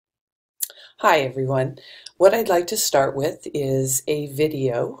Hi everyone. What I'd like to start with is a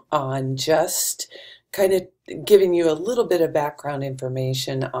video on just kind of giving you a little bit of background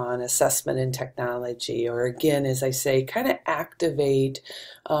information on assessment and technology, or again, as I say, kind of activate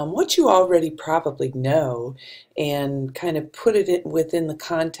what you already probably know and kind of put it within the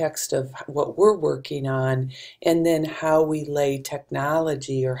context of what we're working on, and then how we lay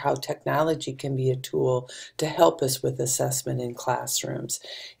technology, or how technology can be a tool to help us with assessment in classrooms.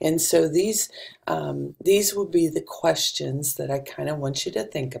 And so these will be the questions that I kind of want you to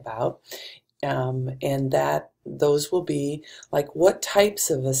think about, and those will be like, what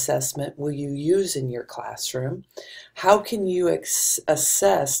types of assessment will you use in your classroom? How can you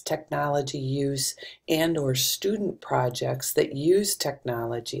assess technology use and or student projects that use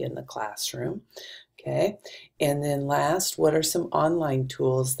technology in the classroom? Okay, and then last, what are some online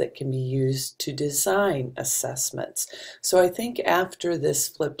tools that can be used to design assessments? So I think after this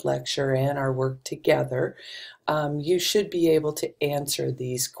flip lecture and our work together, you should be able to answer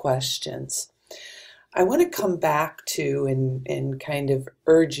these questions. I want to come back to and kind of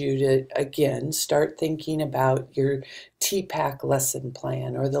urge you to, again, start thinking about your TPAC lesson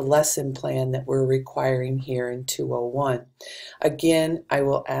plan, or the lesson plan that we're requiring here in 201. Again, I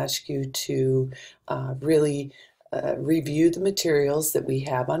will ask you to really review the materials that we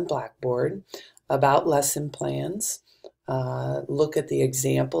have on Blackboard about lesson plans. Look at the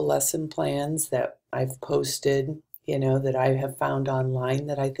example lesson plans that I've posted, that I have found online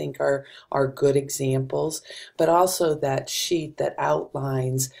that I think are good examples, but also that sheet that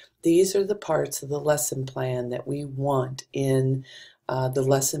outlines these are the parts of the lesson plan that we want in the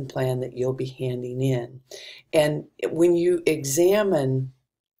lesson plan that you'll be handing in. And when you examine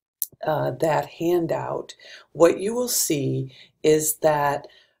that handout, what you will see is that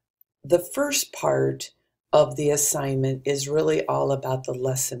the first part of the assignment is really all about the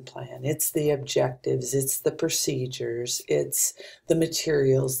lesson plan. It's the objectives, it's the procedures, it's the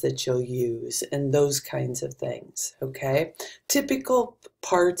materials that you'll use, and those kinds of things, okay? Typical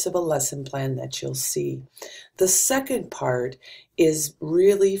parts of a lesson plan that you'll see. The second part is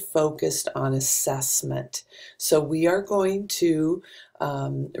really focused on assessment. So we are going to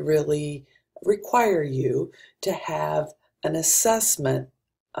really require you to have an assessment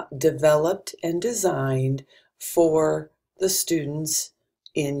developed and designed for the students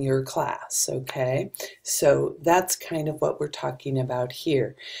in your class, okay? So that's kind of what we're talking about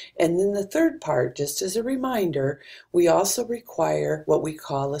here. And then the third part, just as a reminder, we also require what we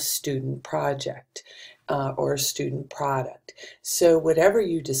call a student project or a student product. So whatever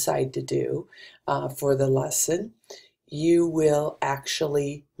you decide to do for the lesson, you will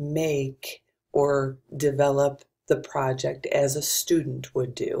actually make or develop the project as a student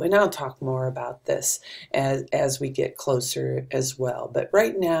would do. And I'll talk more about this as we get closer as well. But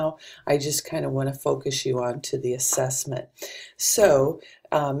right now, I just kind of want to focus you on to the assessment. So,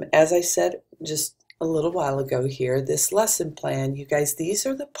 as I said just a little while ago here, this lesson plan, you guys, these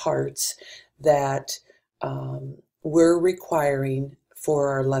are the parts that we're requiring for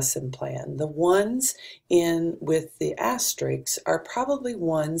our lesson plan. The ones in with the asterisks are probably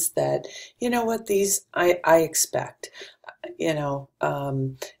ones that, these I expect.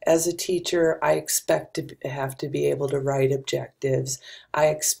 As a teacher, I expect to have to be able to write objectives. I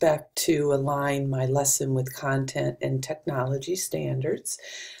expect to align my lesson with content and technology standards.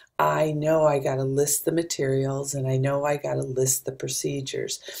 I know I got to list the materials, and I know I got to list the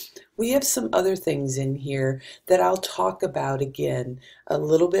procedures. We have some other things in here that I'll talk about again a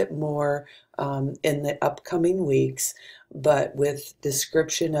little bit more in the upcoming weeks, but with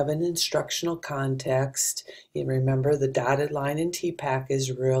description of an instructional context. You remember the dotted line in TPAC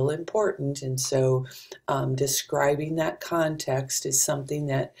is real important, and so describing that context is something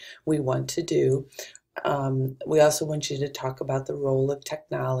that we want to do. We also want you to talk about the role of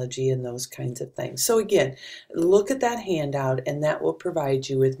technology and those kinds of things. So again, look at that handout, and that will provide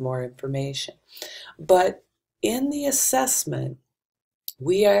you with more information. But in the assessment,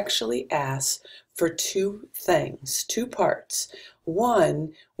 we actually ask for two things, two parts.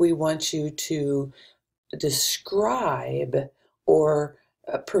 One, we want you to describe or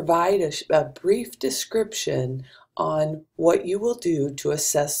provide a brief description on what you will do to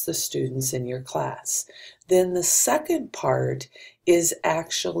assess the students in your class. Then the second part is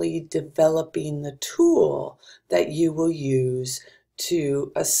actually developing the tool that you will use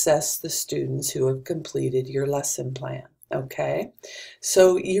to assess the students who have completed your lesson plan, okay?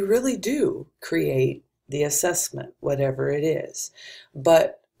 So you really do create the assessment, whatever it is.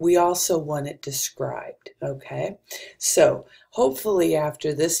 But we also want it described, okay? So hopefully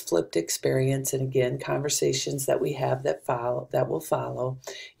after this flipped experience, and again, conversations that we have that will follow,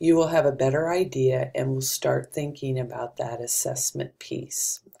 you will have a better idea and will start thinking about that assessment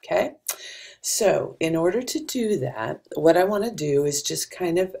piece, okay? So in order to do that, what I want to do is just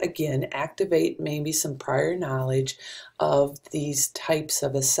kind of, again, activate maybe some prior knowledge of these types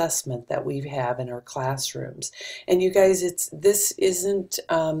of assessment that we have in our classrooms. And you guys, this isn't,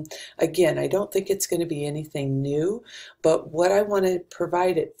 again, I don't think it's going to be anything new, but what I want to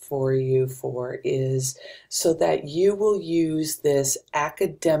provide it for you for is so that you will use this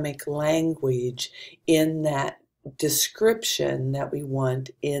academic language in that description that we want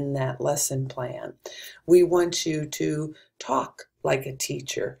in that lesson plan. We want you to talk like a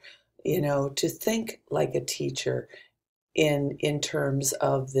teacher, to think like a teacher in terms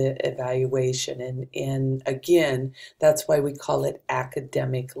of the evaluation. And again, that's why we call it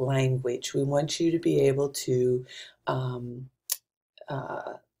academic language. We want you to be able to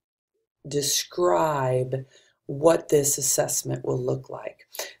describe what this assessment will look like.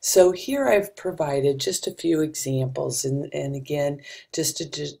 So here I've provided just a few examples, and again, just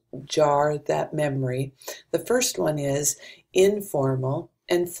to jar that memory. The first one is informal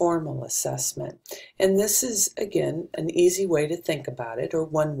and formal assessment. And this is, again, an easy way to think about it, or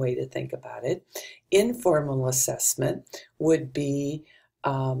one way to think about it. Informal assessment would be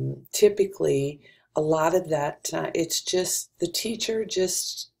typically a lot of that, it's just the teacher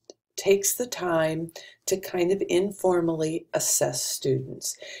just takes the time to kind of informally assess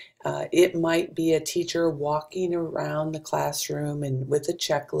students. It might be a teacher walking around the classroom and with a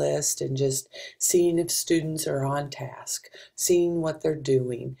checklist and just seeing if students are on task, seeing what they're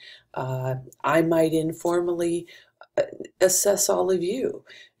doing. I might informally assess all of you,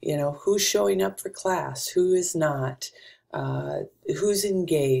 who's showing up for class, who is not, who's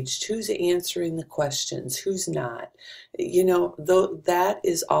engaged, who's answering the questions, who's not. Though that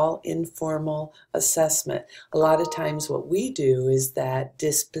is all informal assessment. A lot of times what we do is that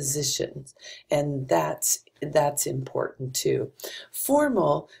dispositions, and that's important too.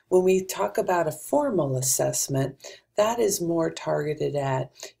 Formal, when we talk about a formal assessment, that is more targeted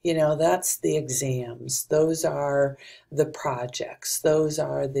at, that's the exams, those are the projects, those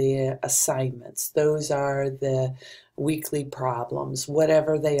are the assignments, those are the weekly problems,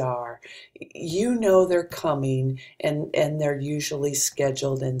 whatever they are. They're coming, and they're usually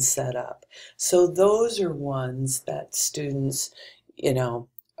scheduled and set up. So those are ones that students, know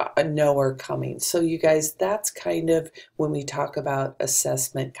are coming. So you guys, that's kind of when we talk about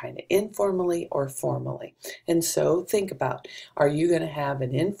assessment, kind of informally or formally. And so think about, are you going to have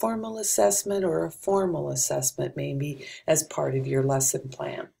an informal assessment or a formal assessment maybe as part of your lesson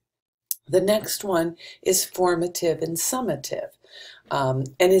plan? The next one is formative and summative.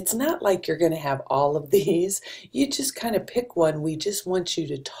 And it's not like you're going to have all of these. You just kind of pick one. We just want you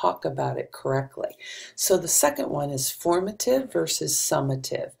to talk about it correctly. So the second one is formative versus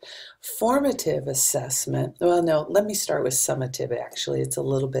summative. Formative assessment, well, no, let me start with summative actually. It's a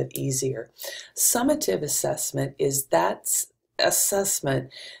little bit easier. Summative assessment is that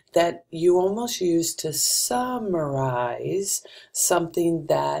assessment that you almost use to summarize something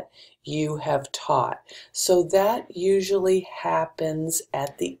that you have taught. So that usually happens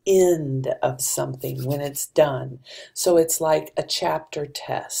at the end of something when it's done. So it's like a chapter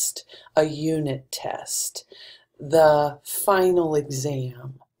test, a unit test. The final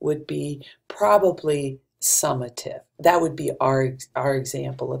exam would be probably summative. That would be our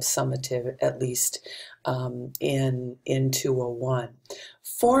example of summative, at least in 201.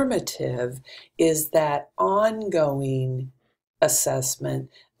 Formative is that ongoing assessment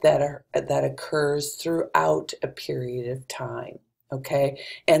that occurs throughout a period of time, okay?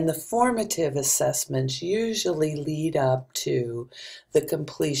 And the formative assessments usually lead up to the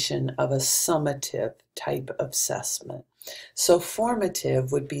completion of a summative type of assessment. So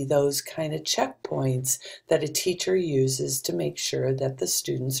formative would be those kind of checkpoints that a teacher uses to make sure that the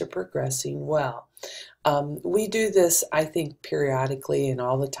students are progressing well. We do this, I think, periodically and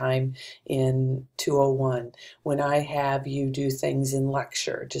all the time in 201 when I have you do things in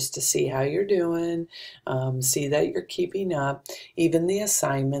lecture just to see how you're doing, see that you're keeping up, even the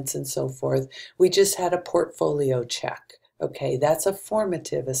assignments and so forth. We just had a portfolio check. Okay, that's a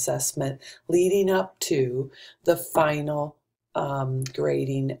formative assessment leading up to the final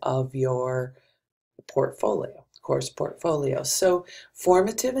grading of your portfolio, course portfolio. So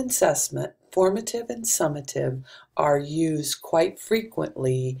formative and summative are used quite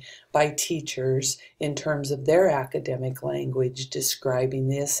frequently by teachers in terms of their academic language describing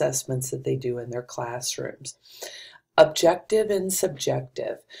the assessments that they do in their classrooms. Objective and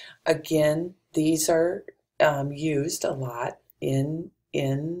subjective. Again, these are used a lot in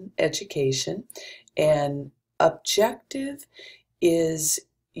education, and objective is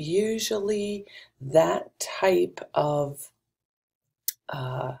usually that type of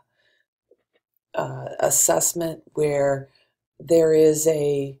uh, assessment where there is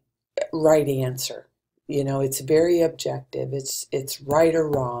a right answer. You know, it's very objective. It's right or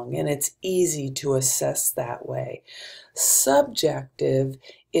wrong, and it's easy to assess that way. Subjective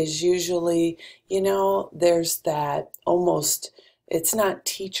is usually, you know, there's that almost, it's not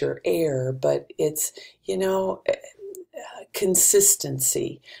teacher error, but it's, you know,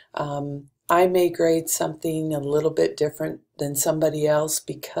 consistency. I may grade something a little bit different than somebody else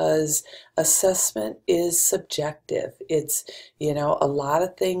because assessment is subjective. It's, you know, a lot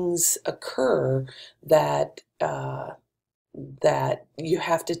of things occur that that you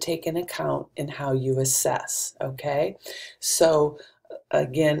have to take in account in how you assess, okay? So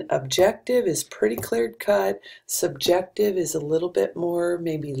again, objective is pretty clear cut. Subjective is a little bit more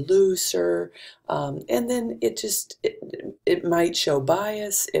maybe looser, and then it might show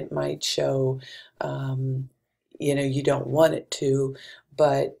bias. It might show, you know, you don't want it to,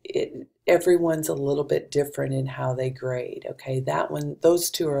 but everyone's a little bit different in how they grade. Okay, that one, those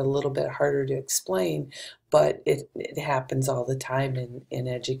two are a little bit harder to explain, but it happens all the time in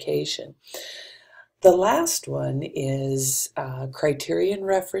education. The last one is criterion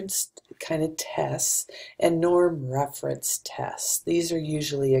referenced kind of tests and norm reference tests. These are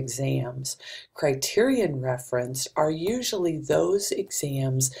usually exams. Criterion referenced are usually those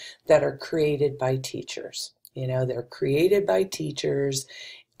exams that are created by teachers. You know, they're created by teachers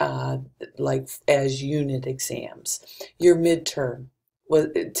like as unit exams. Your midterm, well,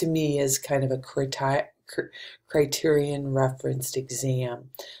 to me, is kind of a criterion referenced exam.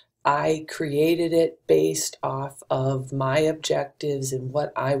 I created it based off of my objectives and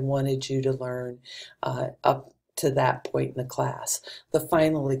what I wanted you to learn up to that point in the class. The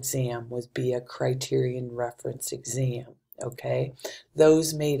final exam would be a criterion reference exam, okay?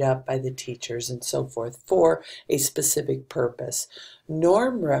 Those made up by the teachers and so forth for a specific purpose.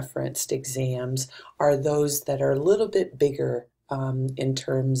 Norm referenced exams are those that are a little bit bigger in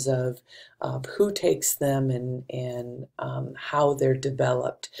terms of who takes them and how they're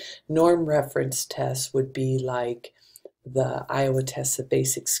developed. Norm reference tests would be like the Iowa Tests of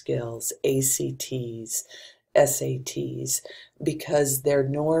Basic Skills, ACTs, SATs, because they're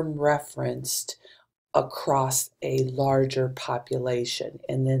norm referenced across a larger population,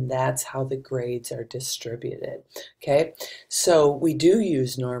 and then that's how the grades are distributed. Okay, so we do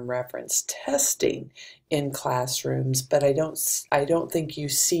use norm reference testing in classrooms, but I don't think you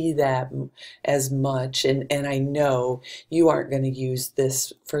see that as much, and I know you aren't going to use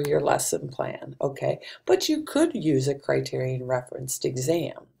this for your lesson plan, okay? But you could use a criterion referenced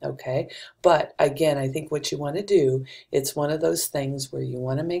exam, okay? But again, I think what you want to do, it's one of those things where you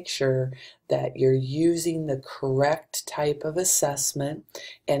want to make sure that you're using the correct type of assessment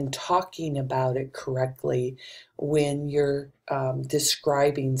and talking about it correctly when you're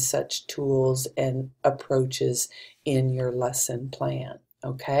describing such tools and approaches in your lesson plan.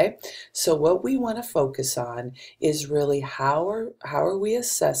 Okay, so what we want to focus on is really how are we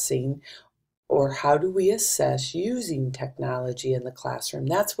assessing, or how do we assess using technology in the classroom?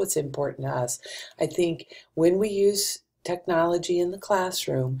 That's what's important to us. I think when we use technology in the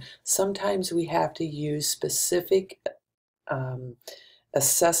classroom, sometimes we have to use specific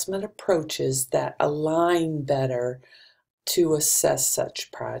assessment approaches that align better to assess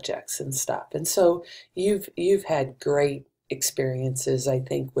such projects and stuff. And so you've had great experiences, I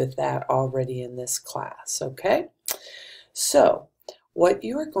think, with that already in this class, okay? So what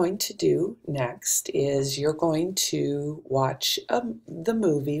you are going to do next is you're going to watch the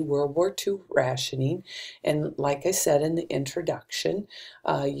movie World War II Rationing. And like I said in the introduction,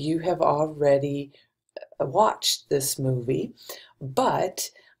 you have already watched this movie,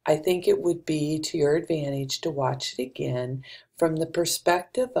 but I think it would be to your advantage to watch it again from the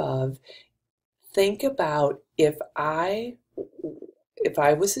perspective of, think about if I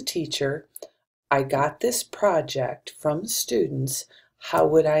was a teacher, I got this project from students, how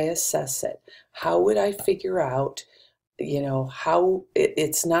would I assess it? How would I figure out, you know, how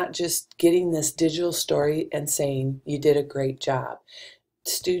it's not just getting this digital story and saying you did a great job.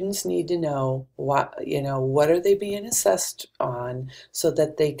 Students need to know what are they being assessed on, so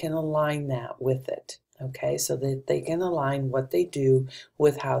that they can align that with it. Okay, so that they can align what they do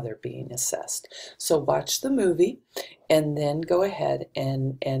with how they're being assessed. So watch the movie and then go ahead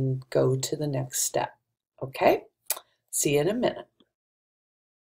and go to the next step. Okay, see you in a minute.